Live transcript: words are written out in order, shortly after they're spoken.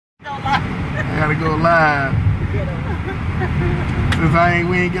I gotta go live. Since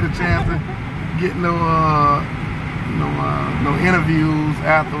we ain't get a chance to get no interviews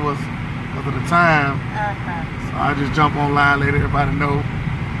afterwards because of the time. So I just jump on live, let everybody know,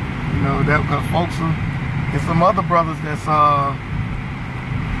 that because folks and some other brothers that's that's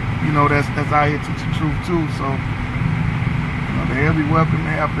out here teaching truth too. So they'll be welcome to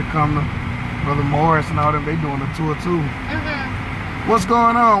have to come to Brother Morris and all them. They doing a tour too. What's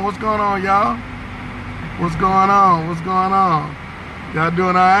going on? What's going on, y'all? What's going on? What's going on? Y'all doing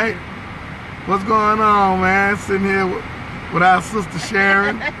all right? What's going on, man? Sitting here with our sister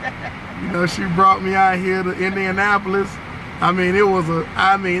Sharon. She brought me out here to Indianapolis.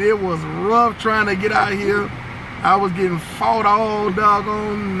 It was rough trying to get out here. I was getting fought all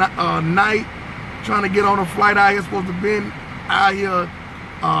doggone night trying to get on a flight out here. Supposed to be out here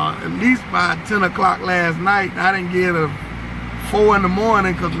at least by 10 o'clock last night. I didn't get a 4 in the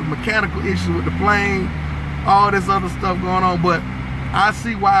morning because of mechanical issues with the plane, all this other stuff going on. But I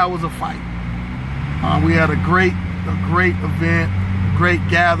see why it was a fight. We had a great event, great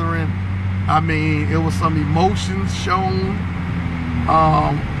gathering. It was some emotions shown.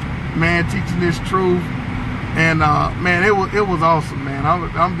 Man, teaching this truth, and man, it was awesome, man.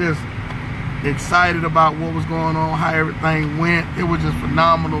 I'm just excited about what was going on, how everything went. It was just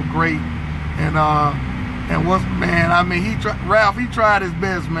phenomenal, great, and what's man? Ralph, he tried his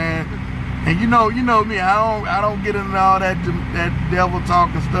best, man. And you know me, I don't get into all that devil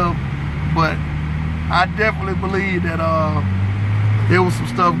talk and stuff, but I definitely believe that there was some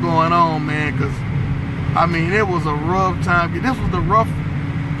stuff going on, man. Cause it was a rough time. This was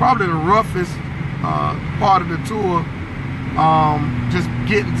probably the roughest part of the tour. Just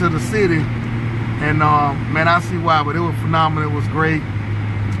getting to the city, and man, I see why. But it was phenomenal. It was great.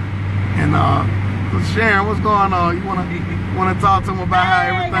 And Sharon, what's going on? You wanna talk to them about how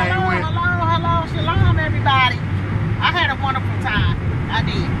everything went? Hello, shalom, everybody. I had a wonderful time. I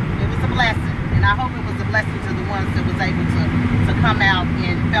did. It was a blessing, and I hope it was a blessing to the ones that was able to come out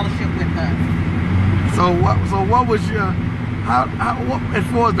and fellowship with us. So what was your what as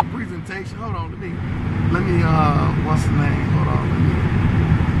far as the presentation? Hold on, let me what's the name? Hold on, let me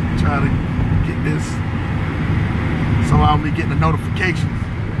try to get this so I'll be getting the notifications.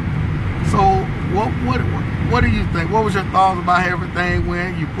 So what do you think? What was your thoughts about everything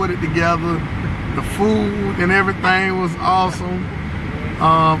when you put it together? The food and everything was awesome.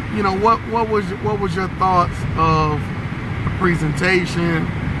 What was your thoughts of the presentation?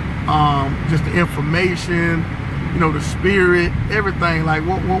 Just the information, the spirit, everything. Like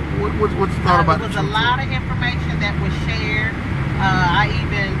what you thought about it? There was a lot of information that was shared. I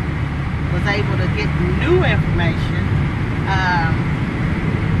even was able to get new information.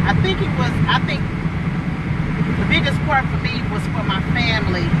 I think the biggest part for me was for my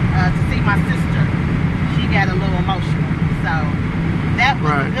family to see my sister. She got a little emotional, so that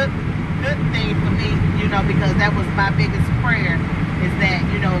was a good thing for me, because that was my biggest prayer, is that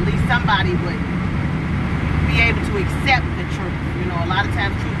at least somebody would be able to accept the truth. A lot of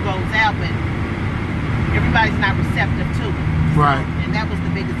times truth goes out, but everybody's not receptive to it. Right. And that was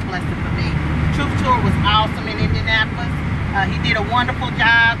the biggest blessing for me. Truth Tour was awesome in Indianapolis. He did a wonderful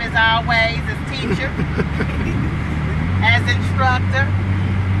job as always as teacher, as instructor.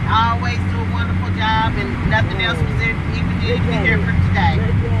 I always do a wonderful job, and nothing else was even different today.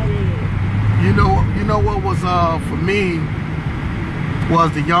 You know what was for me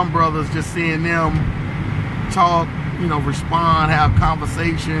was the young brothers, just seeing them talk, respond, have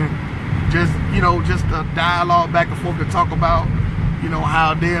conversation, just a dialogue back and forth to talk about,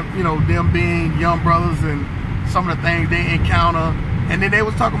 how them being young brothers and some of the things they encounter. And then they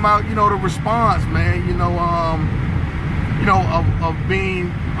was talking about, the response, man, of being,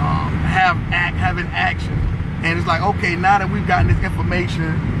 having action. And it's like, okay, now that we've gotten this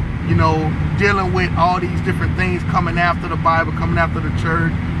information, dealing with all these different things, coming after the Bible, coming after the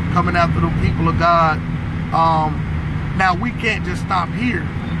church, coming after the people of God, now we can't just stop here.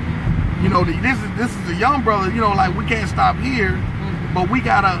 This is a young brother, like we can't stop here, but we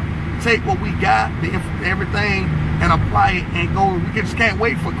gotta take what we got, everything, and apply it and go. We just can't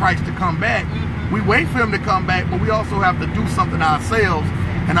wait for Christ to come back. We wait for him to come back, but we also have to do something ourselves.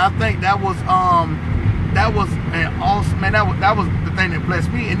 And I think that was an awesome, man. That was the thing that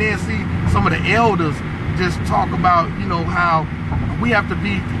blessed me. And then see some of the elders just talk about, how we have to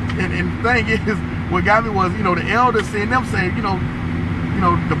be. And the thing is, what got me was, the elders seeing them saying,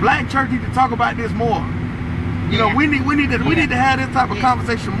 the black church need to talk about this more. We need to have this type of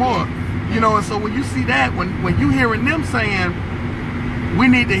conversation more. And so when you see that, when you hearing them saying, we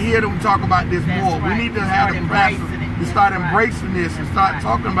need to hear them talk about this more. Right. We need to have the practice to start embracing this and start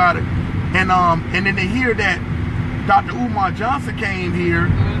talking about it. And then to hear that Dr. Umar Johnson came here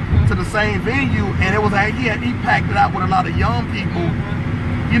to the same venue, and it was like he packed it out with a lot of young people,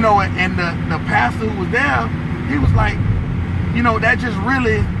 you know, and the pastor who was there, he was like, you know, that just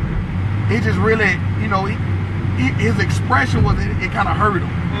really, you know, his expression was, it kind of hurt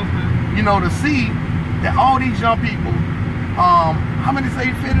him, you know, to see that all these young people, how many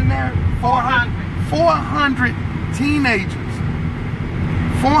say fit in there? 400 teenagers,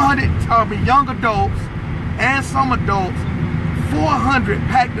 400 young adults and some adults, 400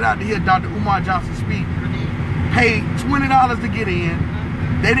 packed it out to hear Dr. Umar Johnson speak. Paid $20 to get in.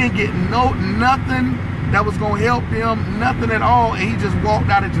 They didn't get nothing that was gonna help them, nothing at all, and he just walked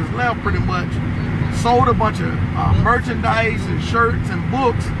out and just left pretty much. Sold a bunch of merchandise and shirts and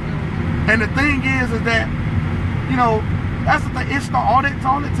books. And the thing is that, you know, that's the thing. It's all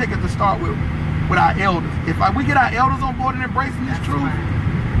it takes to start with our elders. If we get our elders on board and embracing this truth,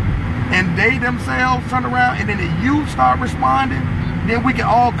 and they themselves turn around, and then the youth start responding, then we can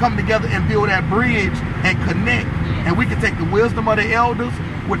all come together and build that bridge and connect. And we can take the wisdom of the elders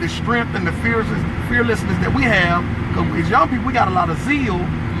with the strength and the fearlessness that we have. Because as young people, we got a lot of zeal,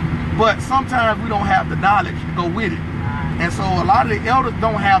 but sometimes we don't have the knowledge to go with it. And so a lot of the elders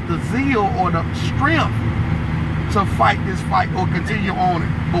don't have the zeal or the strength to fight this fight or continue on it.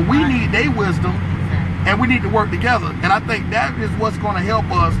 But we need their wisdom, and we need to work together. And I think that is what's going to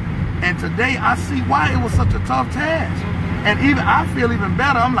help us. And today I see why it was such a tough task. And even I feel even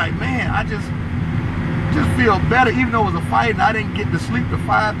better. I'm like, man, I just feel better, even though it was a fight and I didn't get to sleep till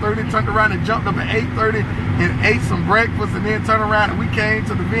 5:30, turned around and jumped up at 8:30 and ate some breakfast, and then turned around and we came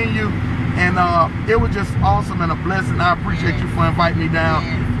to the venue. And it was just awesome and a blessing. I appreciate you for inviting me down.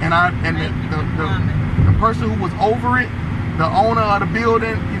 And the person who was over it, the owner of the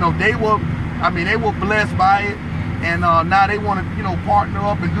building, you know, they were blessed by it. And now they want to, you know, partner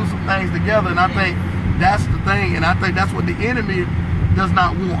up and do some things together. And I think that's the thing. And I think that's what the enemy does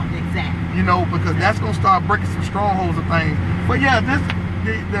not want. Exactly. You know, because that's going to start breaking some strongholds of things. But yeah,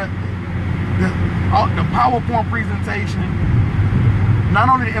 the PowerPoint presentation, not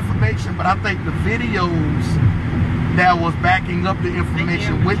only the information, but I think the videos that was backing up the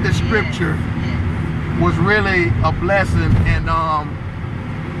information with the scripture was really a blessing. And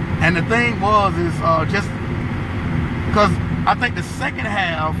the thing is just because I think the second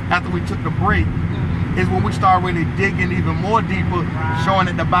half, after we took the break, is when we start really digging even more deeper, showing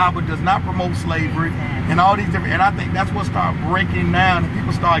that the Bible does not promote slavery and all these different, and I think that's what started breaking down, and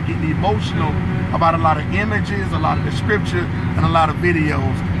people start getting emotional about a lot of images, a lot of the scripture, and a lot of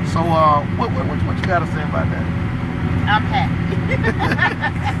videos. So what you got to say about that? I'm happy.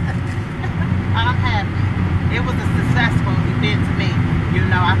 I'm happy. It was a successful event to me. You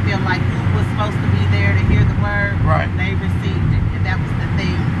know, I feel like who was supposed to be there to hear the word, they received it. And that was the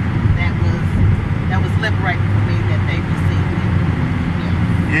thing that was liberating for me, that they received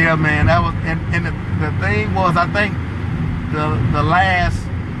it. Yeah, man, that was, and the thing was, I think the last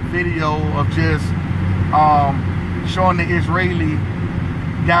video of just showing the Israeli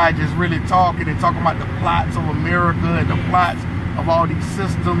guy just really talking about the plots of America and the plots of all these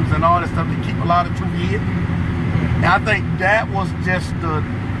systems and all that stuff to keep a lot of truth hidden. And I think that was just the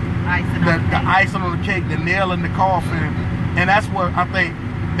icing on the cake, the nail in the coffin. And that's what I think,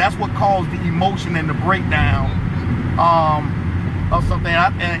 that's what caused the emotion and the breakdown of something.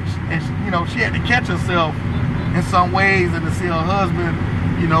 And you know, she had to catch herself in some ways, and to see her husband,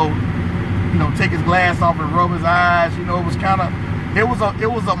 you know, take his glass off and rub his eyes. You know, it was kind of, it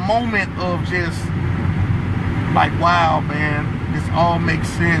was a moment of just like, wow, man, this all makes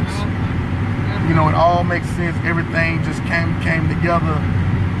sense. You know, it all makes sense. Everything just came together.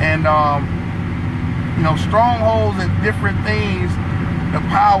 And you know, strongholds and different things, the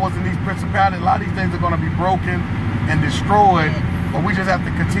powers and these principalities, a lot of these things are going to be broken and destroyed. But we just have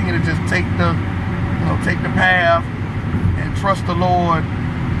to continue to just take the path and trust the Lord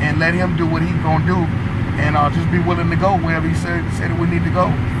and let Him do what He's gonna do, and just be willing to go wherever He said that we need to go.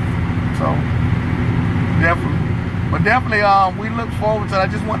 So definitely, we look forward to it. I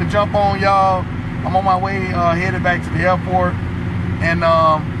just want to jump on, y'all. I'm on my way headed back to the airport, and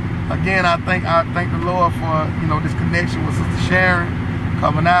again, I thank the Lord for, you know, this connection with Sister Sharon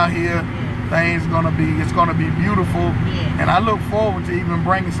coming out here. It's gonna be beautiful, and I look forward to even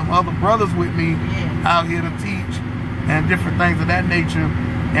bringing some other brothers with me out here to teach and different things of that nature.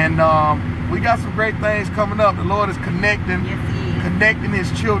 And we got some great things coming up. The Lord is connecting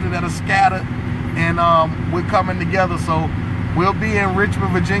His children that are scattered, and we're coming together. So we'll be in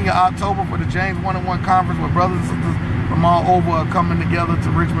Richmond, Virginia, October for the James 1-on-1 conference, where brothers and sisters from all over are coming together to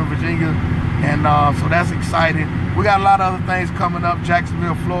Richmond, Virginia, and so that's exciting. we got a lot of other things coming up.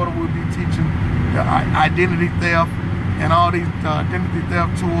 Jacksonville, Florida, we'll be teaching identity theft and all these identity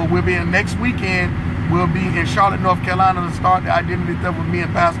theft tour. We'll be in next weekend. We'll be in Charlotte, North Carolina to start the identity theft with me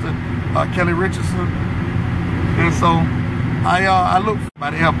and Pastor Kelly Richardson. And so I look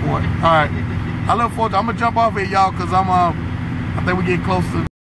by the airport. All right, I look forward to. I'm gonna jump off here, y'all, cause I think we get close to